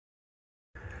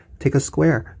Take a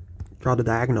square, draw the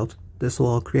diagonals. This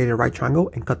will create a right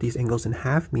triangle and cut these angles in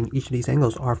half, meaning each of these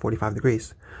angles are 45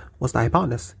 degrees. What's the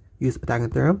hypotenuse? Use the Pythagorean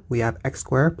theorem. We have x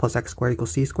squared plus x squared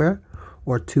equals c squared,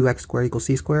 or 2x squared equals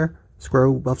c squared. Square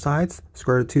root both sides.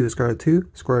 Square root of 2 is square root of 2.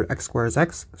 Square root of x squared is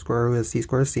x. Square root of c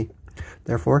squared is c.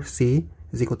 Therefore, c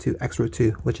is equal to x root 2,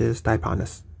 which is the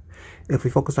hypotenuse. If we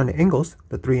focus on the angles,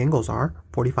 the three angles are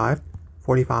 45,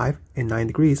 45, and 9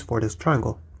 degrees for this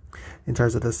triangle. In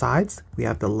terms of the sides, we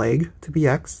have the leg to be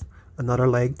x, another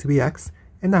leg to be x,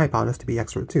 and the hypotenuse to be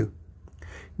x root 2.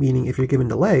 Meaning if you're given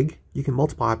the leg, you can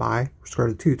multiply by square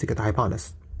root of 2 to get the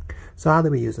hypotenuse. So how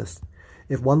do we use this?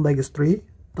 If one leg is 3,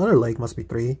 the other leg must be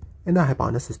 3, and the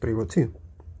hypotenuse is 3 root 2.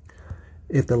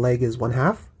 If the leg is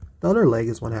 1/2, the other leg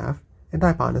is 1/2, and the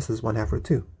hypotenuse is 1/2 root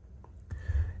 2.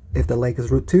 If the leg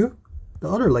is root 2, the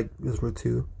other leg is root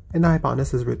 2, and the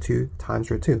hypotenuse is root 2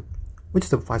 times root 2, which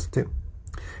simplifies to 2.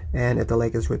 And if the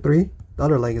leg is root 3, the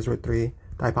other leg is root 3,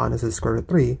 the hypotenuse is square root of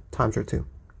 3 times root 2,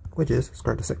 which is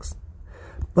square root of 6.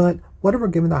 But what if we're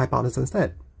given the hypotenuse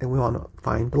instead, and we want to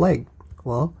find the leg?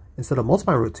 Well, instead of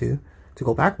multiplying root 2, to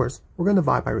go backwards, we're going to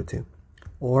divide by root 2.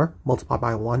 Or multiply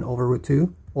by 1 over root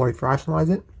 2, or if you rationalize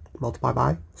it, multiply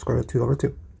by square root of 2 over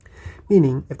 2.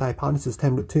 Meaning, if the hypotenuse is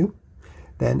 10 root 2,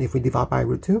 then if we divide by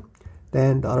root 2,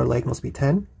 then the other leg must be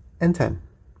 10 and 10.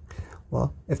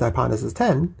 Well, if the hypotenuse is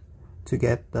 10, to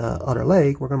get the other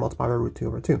leg, we're going to multiply by root 2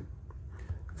 over 2.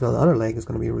 So the other leg is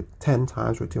going to be root 10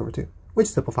 times root 2 over 2, which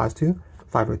simplifies to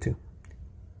 5 root 2.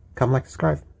 Comment, like,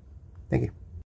 subscribe. Thank you.